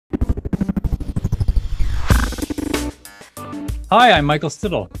Hi, I'm Michael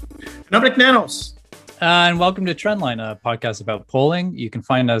Stittle. And I'm Nick Nanos. And welcome to Trendline, a podcast about polling. You can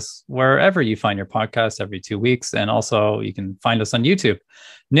find us wherever you find your podcast every 2 weeks. And also you can find us on YouTube.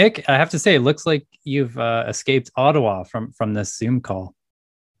 Nick, I have to say, it looks like you've escaped Ottawa from this Zoom call.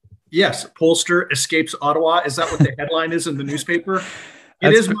 Yes, pollster escapes Ottawa. Is that what the headline is in the newspaper?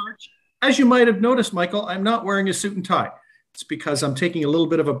 It is March. As you might have noticed, Michael, I'm not wearing a suit and tie. It's because I'm taking a little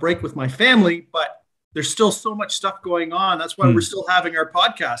bit of a break with my family, but there's still so much stuff going on. That's why we're still having our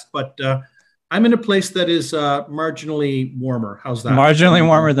podcast. But I'm in a place that is marginally warmer. How's that? Marginally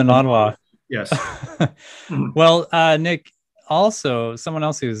warmer than Ottawa. Yes. Well, Nick, also someone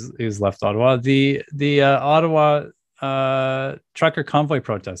else who's left Ottawa, the Ottawa trucker convoy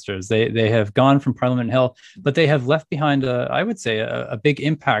protesters. They have gone from Parliament Hill, but they have left behind I would say a big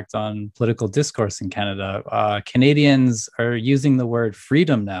impact on political discourse in Canada. Canadians are using the word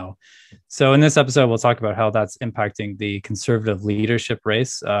freedom now. So in this episode, we'll talk about how that's impacting the Conservative leadership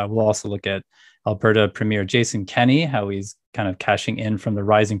race. We'll also look at Alberta Premier Jason Kenney, how he's kind of cashing in from the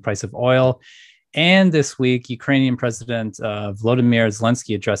rising price of oil. And this week, Ukrainian President Volodymyr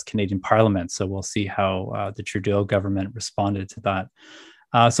Zelensky addressed Canadian Parliament. So we'll see how the Trudeau government responded to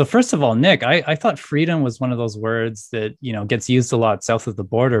that. So first of all, Nick, I thought freedom was one of those words that, gets used a lot south of the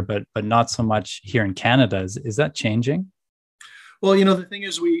border, but not so much here in Canada. Is that changing? Well, the thing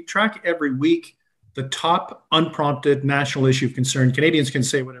is, we track every week the top unprompted national issue of concern. Canadians can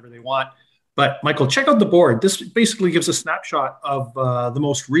say whatever they want. But Michael, check out the board. This basically gives a snapshot of the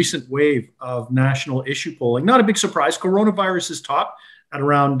most recent wave of national issue polling. Not a big surprise. Coronavirus is top at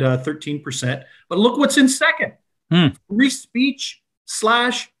around 13%. But look what's in second. Free speech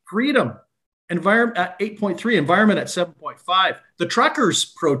 / freedom. Environment at 8.3. Environment at 7.5. The truckers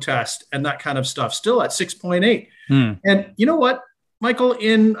protest and that kind of stuff still at 6.8. And you know what, Michael?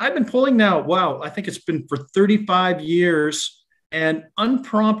 I've been polling now. Wow, I think it's been for 35 years, and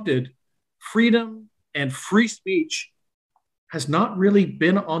unprompted freedom and free speech has not really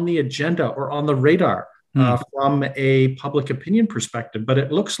been on the agenda or on the radar from a public opinion perspective. But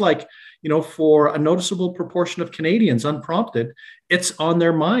it looks like, for a noticeable proportion of Canadians, unprompted, it's on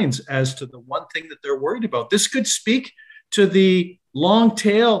their minds as to the one thing that they're worried about. This could speak to the long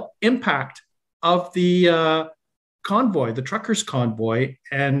tail impact of the convoy, the truckers convoy,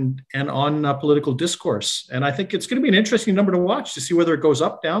 and on political discourse. And I think it's going to be an interesting number to watch to see whether it goes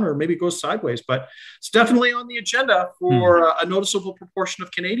up, down, or maybe it goes sideways. But it's definitely on the agenda for a noticeable proportion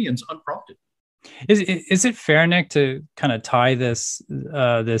of Canadians, unprompted. Is it fair, Nick, to kind of tie this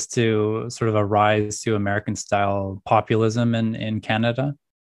to sort of a rise to American style populism in Canada?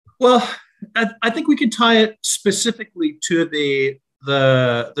 Well, I think we can tie it specifically to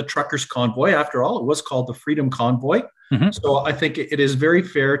the truckers convoy. After all, it was called the Freedom Convoy. So I think it is very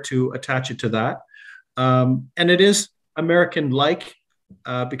fair to attach it to that. And it is American-like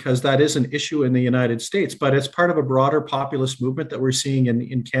because that is an issue in the United States, but it's part of a broader populist movement that we're seeing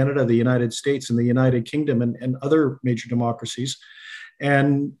in Canada, the United States, and the United Kingdom, and other major democracies.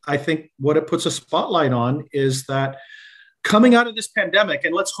 And I think what it puts a spotlight on is that coming out of this pandemic,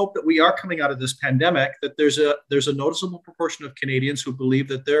 and let's hope that we are coming out of this pandemic, that there's a noticeable proportion of Canadians who believe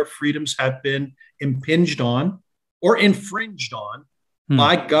that their freedoms have been impinged on or infringed on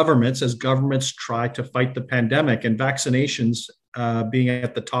by governments as governments try to fight the pandemic, and vaccinations being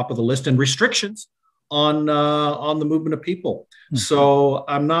at the top of the list, and restrictions on the movement of people. So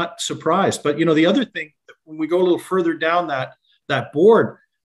I'm not surprised. But the other thing, when we go a little further down that board,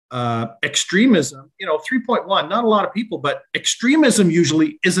 extremism, 3.1, not a lot of people, but extremism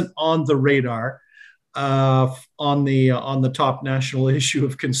usually isn't on the radar on the top national issue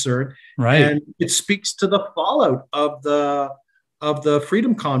of concern. Right. And it speaks to the fallout of the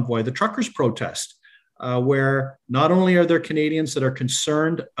Freedom Convoy, the truckers protest, where not only are there Canadians that are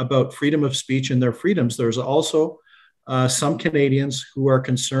concerned about freedom of speech and their freedoms, there's also some Canadians who are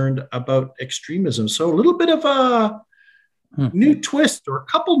concerned about extremism. So a little bit of a new twist, or a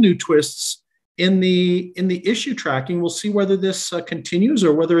couple new twists in the issue tracking. We'll see whether this continues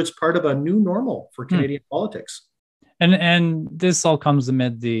or whether it's part of a new normal for Canadian politics. And this all comes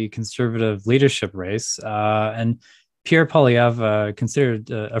amid the Conservative leadership race. And Pierre Poilievre, considered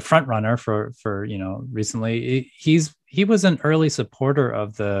a front runner for recently, he was an early supporter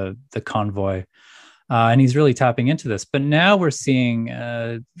of the convoy. And he's really tapping into this. But now we're seeing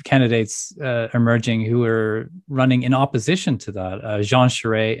candidates emerging who are running in opposition to that, Jean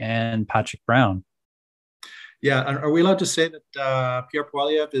Charest and Patrick Brown. Yeah, are we allowed to say that Pierre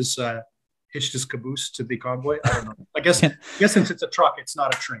Poilievre is hitched his caboose to the convoy? I don't know. I guess since it's a truck, it's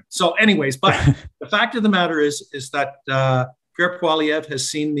not a train. So anyways, but the fact of the matter is that Pierre Poilievre has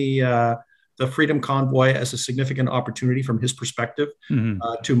seen the the Freedom Convoy as a significant opportunity from his perspective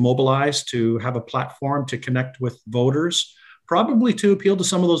to mobilize, to have a platform to connect with voters, probably to appeal to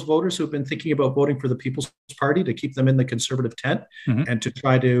some of those voters who have been thinking about voting for the People's Party, to keep them in the Conservative tent and to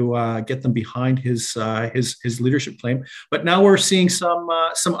try to get them behind his leadership claim. But now we're seeing some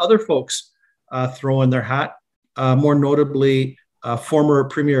other folks throw in their hat, more notably former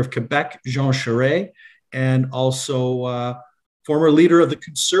Premier of Quebec, Jean Charest, and also former leader of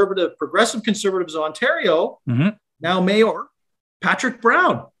the Progressive Conservatives of Ontario, now Mayor Patrick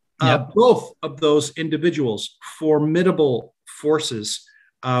Brown. Both of those individuals, formidable forces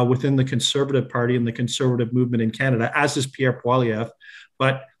within the Conservative Party and the Conservative movement in Canada, as is Pierre Poilievre.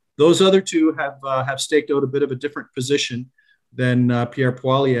 But those other two have staked out a bit of a different position than Pierre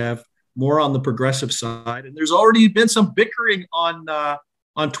Poilievre, more on the progressive side. And there's already been some bickering on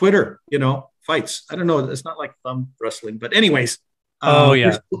Twitter, fights. I don't know. It's not like thumb wrestling, but anyways.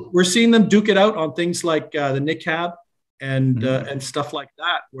 We're seeing them duke it out on things like the NICAB and stuff like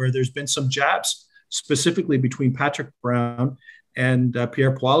that, where there's been some jabs specifically between Patrick Brown and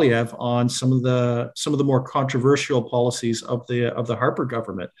Pierre Poilievre on some of the more controversial policies of the Harper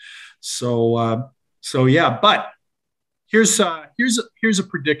government. So yeah, but here's a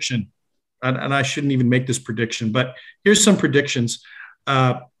prediction, and I shouldn't even make this prediction, but here's some predictions.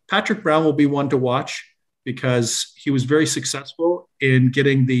 Patrick Brown will be one to watch because he was very successful in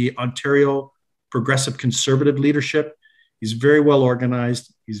getting the Ontario Progressive Conservative leadership. He's very well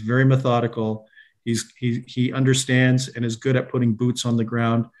organized. He's very methodical. He understands and is good at putting boots on the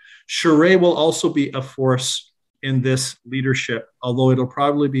ground. Charest will also be a force in this leadership, although it'll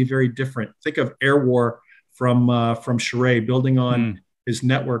probably be very different. Think of Air War from Charest, building on his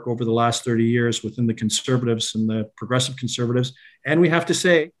network over the last 30 years within the Conservatives and the Progressive Conservatives. And we have to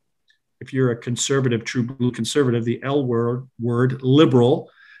say, if you're a conservative, true blue conservative, the L word, liberal,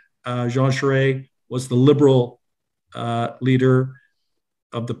 Jean Charest was the liberal leader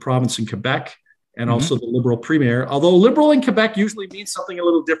of the province in Quebec, and also the liberal premier. Although liberal in Quebec usually means something a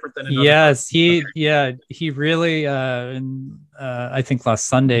little different than in other places. He really. I think last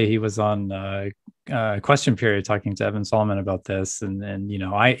Sunday he was on Question Period talking to Evan Solomon about this, and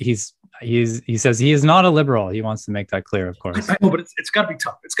he says he is not a liberal. He wants to make that clear, of course. I know, but it's got to be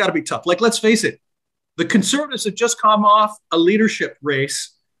tough. It's got to be tough. Like, let's face it, the Conservatives have just come off a leadership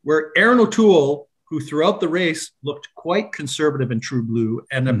race where Aaron O'Toole, who throughout the race looked quite conservative and true blue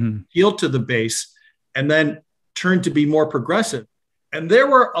and appealed to the base, and then turned to be more progressive. And there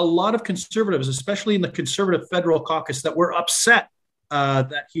were a lot of conservatives, especially in the Conservative Federal Caucus, that were upset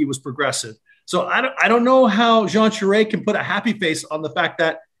that he was progressive. So I don't know how Jean Charest can put a happy face on the fact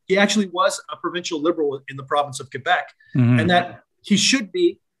that he actually was a provincial liberal in the province of Quebec, and that he should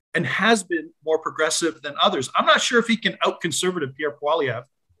be and has been more progressive than others. I'm not sure if he can out-conservative Pierre Poilievre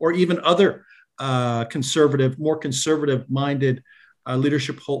or even other more conservative-minded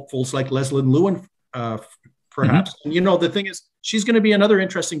leadership hopefuls like Leslyn Lewin, perhaps. And, the thing is, she's going to be another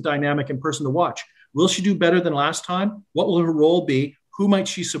interesting dynamic and person to watch. Will she do better than last time? What will her role be? Who might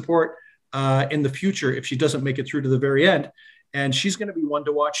she support in the future if she doesn't make it through to the very end? And she's going to be one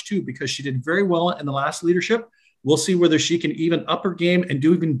to watch too, because she did very well in the last leadership. We'll see whether she can even up her game and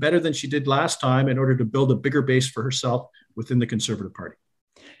do even better than she did last time in order to build a bigger base for herself within the Conservative Party.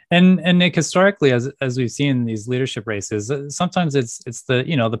 And Nik, historically, as we've seen in these leadership races, sometimes it's the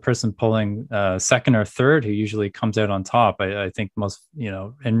the person polling second or third who usually comes out on top. I think most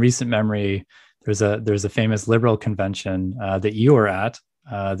in recent memory, there's a famous Liberal convention that you were at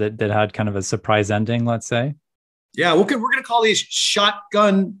that had kind of a surprise ending, let's say. Yeah, we're going to call these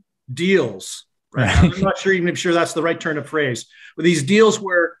shotgun deals, right? I'm not even sure that's the right turn of phrase. But these deals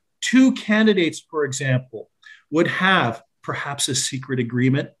where two candidates, for example, would have perhaps a secret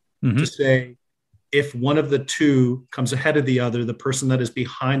agreement to say, if one of the two comes ahead of the other, the person that is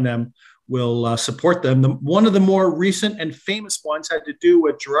behind them will support them. One of the more recent and famous ones had to do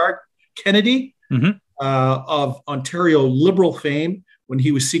with Gerard Kennedy of Ontario Liberal fame, when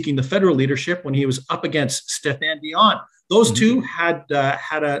he was seeking the federal leadership, when he was up against Stéphane Dion. Those two had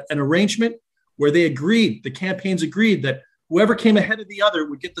an arrangement where they agreed, the campaigns agreed, that whoever came ahead of the other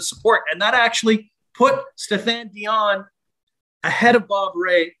would get the support. And that actually put Stéphane Dion ahead of Bob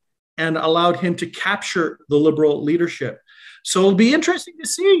Rae and allowed him to capture the Liberal leadership. So it'll be interesting to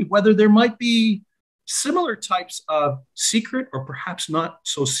see whether there might be similar types of secret or perhaps not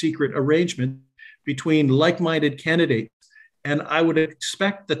so secret arrangement between like-minded candidates. And I would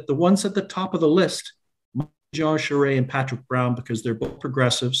expect that the ones at the top of the list, Jean Charest and Patrick Brown, because they're both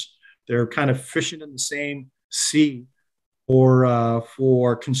progressives, they're kind of fishing in the same sea. Or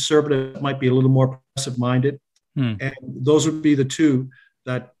for conservative, might be a little more progressive-minded. And those would be the two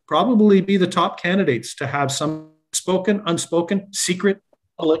that probably be the top candidates to have some spoken, unspoken, secret,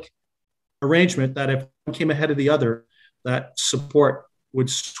 public arrangement that if one came ahead of the other, that support would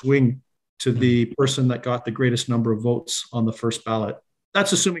swing to the person that got the greatest number of votes on the first ballot.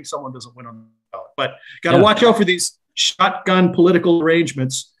 That's assuming someone doesn't win on the ballot. But got to watch out for these shotgun political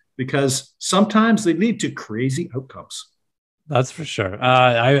arrangements because sometimes they lead to crazy outcomes. That's for sure.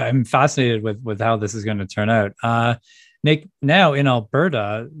 I'm fascinated with how this is going to turn out. Nik, now in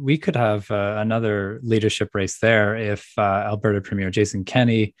Alberta, we could have another leadership race there if Alberta Premier Jason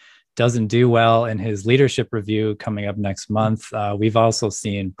Kenney doesn't do well in his leadership review coming up next month. We've also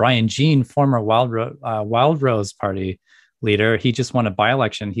seen Brian Jean, former Wild Rose Party leader. He just won a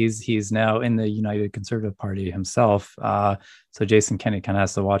by-election. He's now in the United Conservative Party himself. So Jason Kenney kind of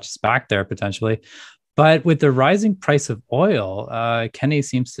has to watch his back there potentially. But with the rising price of oil, Kenney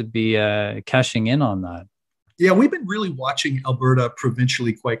seems to be cashing in on that. Yeah, we've been really watching Alberta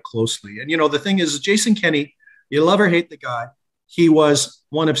provincially quite closely. And, the thing is, Jason Kenney, you love or hate the guy. He was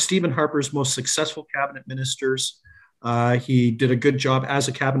one of Stephen Harper's most successful cabinet ministers. He did a good job as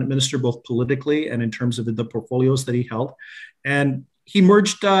a cabinet minister, both politically and in terms of the portfolios that he held. And he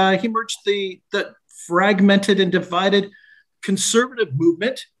merged the fragmented and divided conservative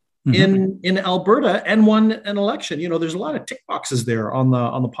movement in Alberta and won an election. There's a lot of tick boxes there on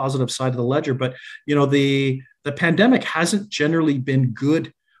the positive side of the ledger, but the pandemic hasn't generally been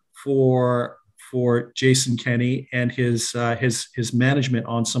good for Jason Kenney, and his management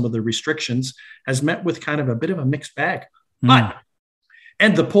on some of the restrictions has met with kind of a bit of a mixed bag.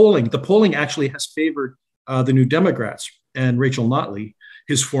 And the polling actually has favored the New Democrats and Rachel Notley,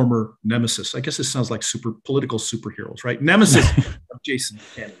 his former nemesis. I guess this sounds like political superheroes, right? Nemesis of Jason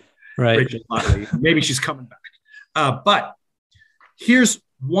Kenney, right? Rachel Notley. Maybe she's coming back. But here's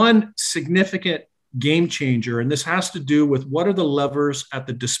one significant game changer, and this has to do with what are the levers at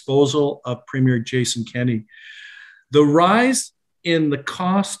the disposal of Premier Jason Kenney. The rise in the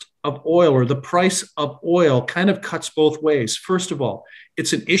cost of oil, or the price of oil, kind of cuts both ways. First of all,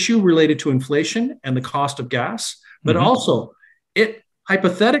 it's an issue related to inflation and the cost of gas, but also it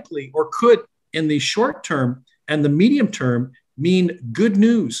hypothetically, or could in the short term and the medium term, mean good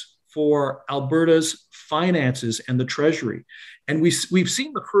news for Alberta's finances and the Treasury. And we've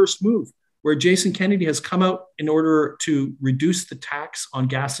seen the first move where Jason Kenney has come out in order to reduce the tax on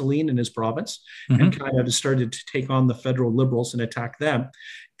gasoline in his province and kind of started to take on the federal Liberals and attack them.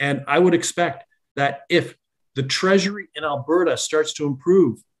 And I would expect that if the Treasury in Alberta starts to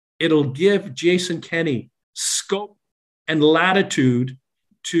improve, it'll give Jason Kenney scope and latitude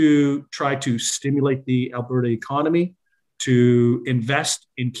to try to stimulate the Alberta economy, to invest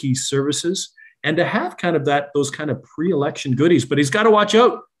in key services, and to have kind of those kind of pre-election goodies. But he's got to watch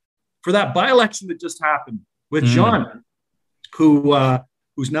out for that by-election that just happened with John,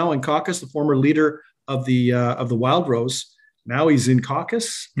 who's now in caucus, the former leader of the Wild Rose. Now he's in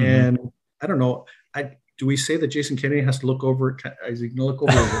caucus, and I don't know. Do we say that Jason Kenney has to look over? Is he going to look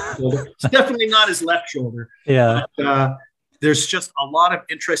over his shoulder? It's definitely not his left shoulder. Yeah. But, there's just a lot of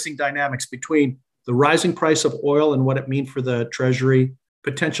interesting dynamics between the rising price of oil and what it means for the Treasury,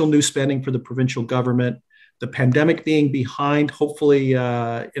 potential new spending for the provincial government, the pandemic being behind, hopefully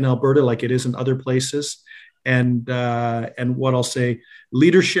in Alberta like it is in other places, and what I'll say,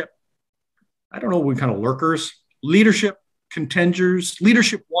 leadership. I don't know, we kind of lurkers, leadership contenders,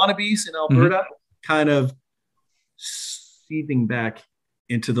 leadership wannabes in Alberta, kind of seething back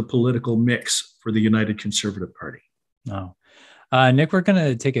into the political mix for the United Conservative Party. Oh. Nik, we're going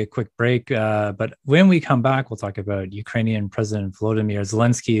to take a quick break, but when we come back, we'll talk about Ukrainian President Volodymyr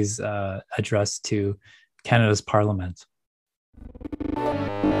Zelensky's address to Canada's Parliament.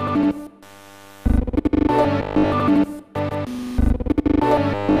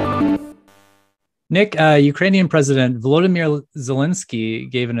 Nik, Ukrainian President Volodymyr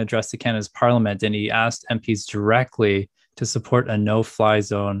Zelensky gave an address to Canada's Parliament, and he asked MPs directly to support a no-fly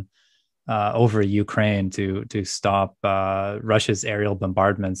zone over Ukraine to stop Russia's aerial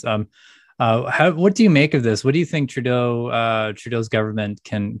bombardments. What do you make of this? What do you think Trudeau's government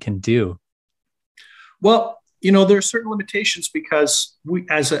can do? Well, there are certain limitations because we,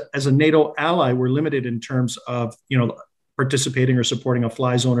 as a NATO ally, we're limited in terms of participating or supporting a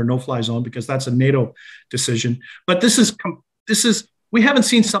fly zone or no fly zone because that's a NATO decision. But this is we haven't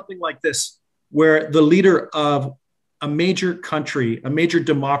seen something like this where the leader of a major country, a major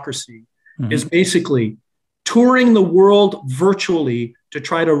democracy, is basically touring the world virtually to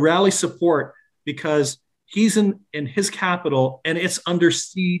try to rally support because he's in his capital and it's under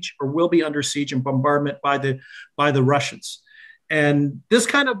siege or will be under siege and bombardment by the Russians. And this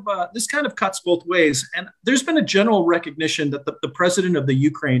kind of cuts both ways. And there's been a general recognition that the president of the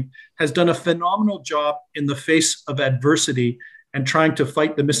Ukraine has done a phenomenal job in the face of adversity and trying to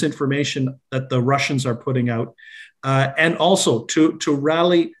fight the misinformation that the Russians are putting out. And also to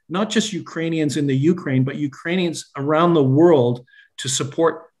rally not just Ukrainians in the Ukraine, but Ukrainians around the world to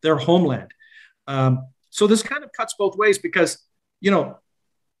support their homeland. So this kind of cuts both ways because,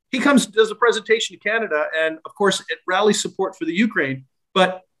 he comes, does a presentation to Canada, and of course it rallies support for the Ukraine.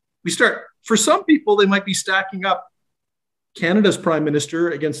 But for some people, they might be stacking up Canada's prime minister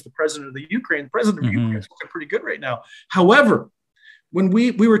against the president of the Ukraine. The president of Ukraine is looking pretty good right now. However, when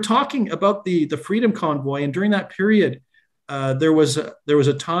we were talking about the Freedom Convoy, and during that period, there was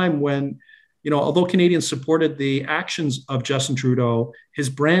a time when, although Canadians supported the actions of Justin Trudeau, his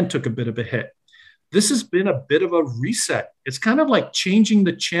brand took a bit of a hit. This has been a bit of a reset. It's kind of like changing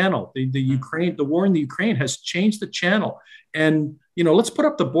the channel. The war in the Ukraine has changed the channel. And, let's put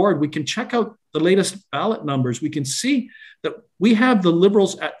up the board. We can check out the latest ballot numbers. We can see that we have the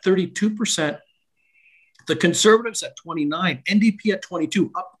Liberals at 32%, the Conservatives at 29%, NDP at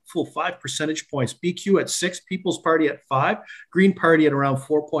 22%, up full 5 percentage points, BQ at 6%, People's Party at 5%, Green Party at around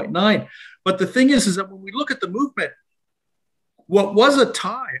 4.9%. But the thing is that when we look at the movement, what was a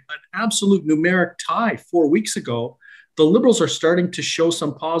tie, an absolute numeric tie 4 weeks ago, the Liberals are starting to show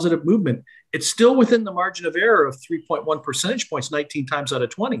some positive movement. It's still within the margin of error of 3.1 percentage points, 19 times out of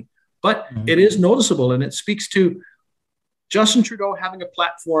 20. But it is noticeable, and it speaks to Justin Trudeau having a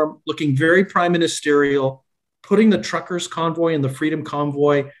platform, looking very prime ministerial, putting the truckers' convoy and the Freedom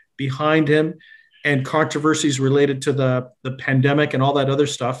Convoy behind him, and controversies related to the pandemic and all that other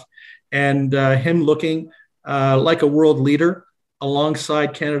stuff, and him looking like a world leader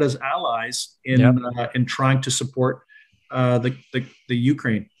alongside Canada's allies in trying to support the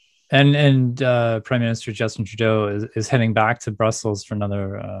Ukraine. And Prime Minister Justin Trudeau is heading back to Brussels for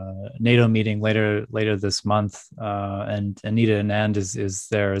another NATO meeting later this month, and Anita Anand is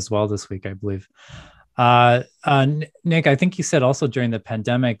there as well this week, I believe. Nik, I think you said also during the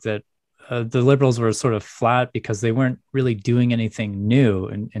pandemic that the Liberals were sort of flat because they weren't really doing anything new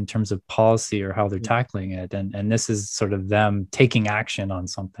in terms of policy or how they're tackling it. And this is sort of them taking action on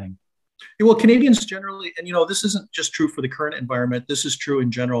something. Well, Canadians generally, and this isn't just true for the current environment, this is true in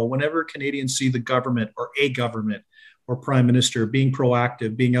general. Whenever Canadians see the government or a government or prime minister being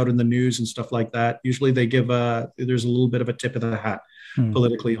proactive, being out in the news and stuff like that, usually they there's a little bit of a tip of the hat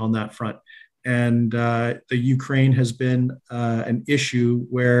politically on that front. And the Ukraine has been an issue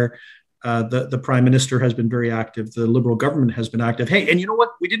where the prime minister has been very active. The Liberal government has been active. Hey, and you know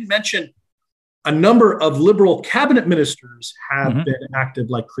what? We didn't mention a number of Liberal cabinet ministers have been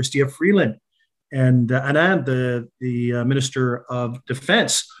active, like Chrystia Freeland and Anand, the Minister of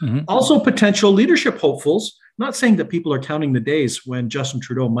Defense. Also potential leadership hopefuls. Not saying that people are counting the days when Justin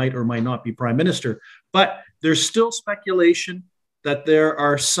Trudeau might or might not be prime minister, but there's still speculation that there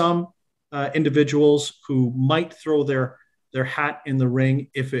are some individuals who might throw their hat in the ring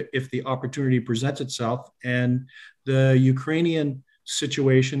if the opportunity presents itself. And the Ukrainian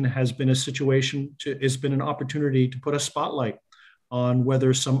situation has been an opportunity to put a spotlight on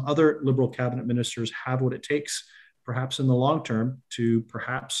whether some other Liberal cabinet ministers have what it takes, perhaps in the long term, to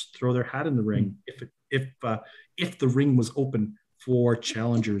perhaps throw their hat in the ring if the ring was open for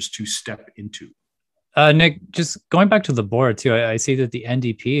challengers to step into. Nik, just going back to the board too, I see that the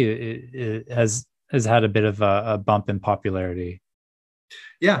NDP has had a bit of a bump in popularity.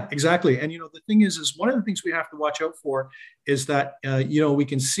 Yeah, exactly. And, the thing is one of the things we have to watch out for is that, we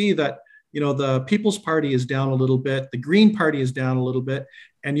can see that, the People's Party is down a little bit. The Green Party is down a little bit.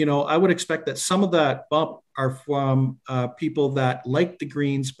 And, I would expect that some of that bump are from people that like the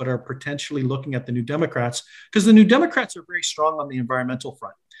Greens, but are potentially looking at the New Democrats, because the New Democrats are very strong on the environmental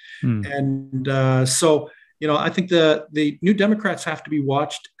front. And so, I think the New Democrats have to be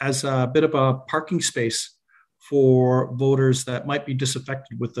watched as a bit of a parking space for voters that might be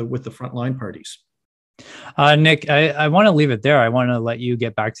disaffected with the frontline parties. Nik, I want to leave it there. I want to let you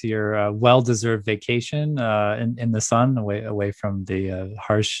get back to your well-deserved vacation in the sun, away from the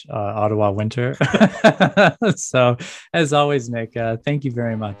harsh Ottawa winter. So, as always, Nik, thank you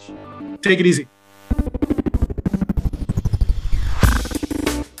very much. Take it easy.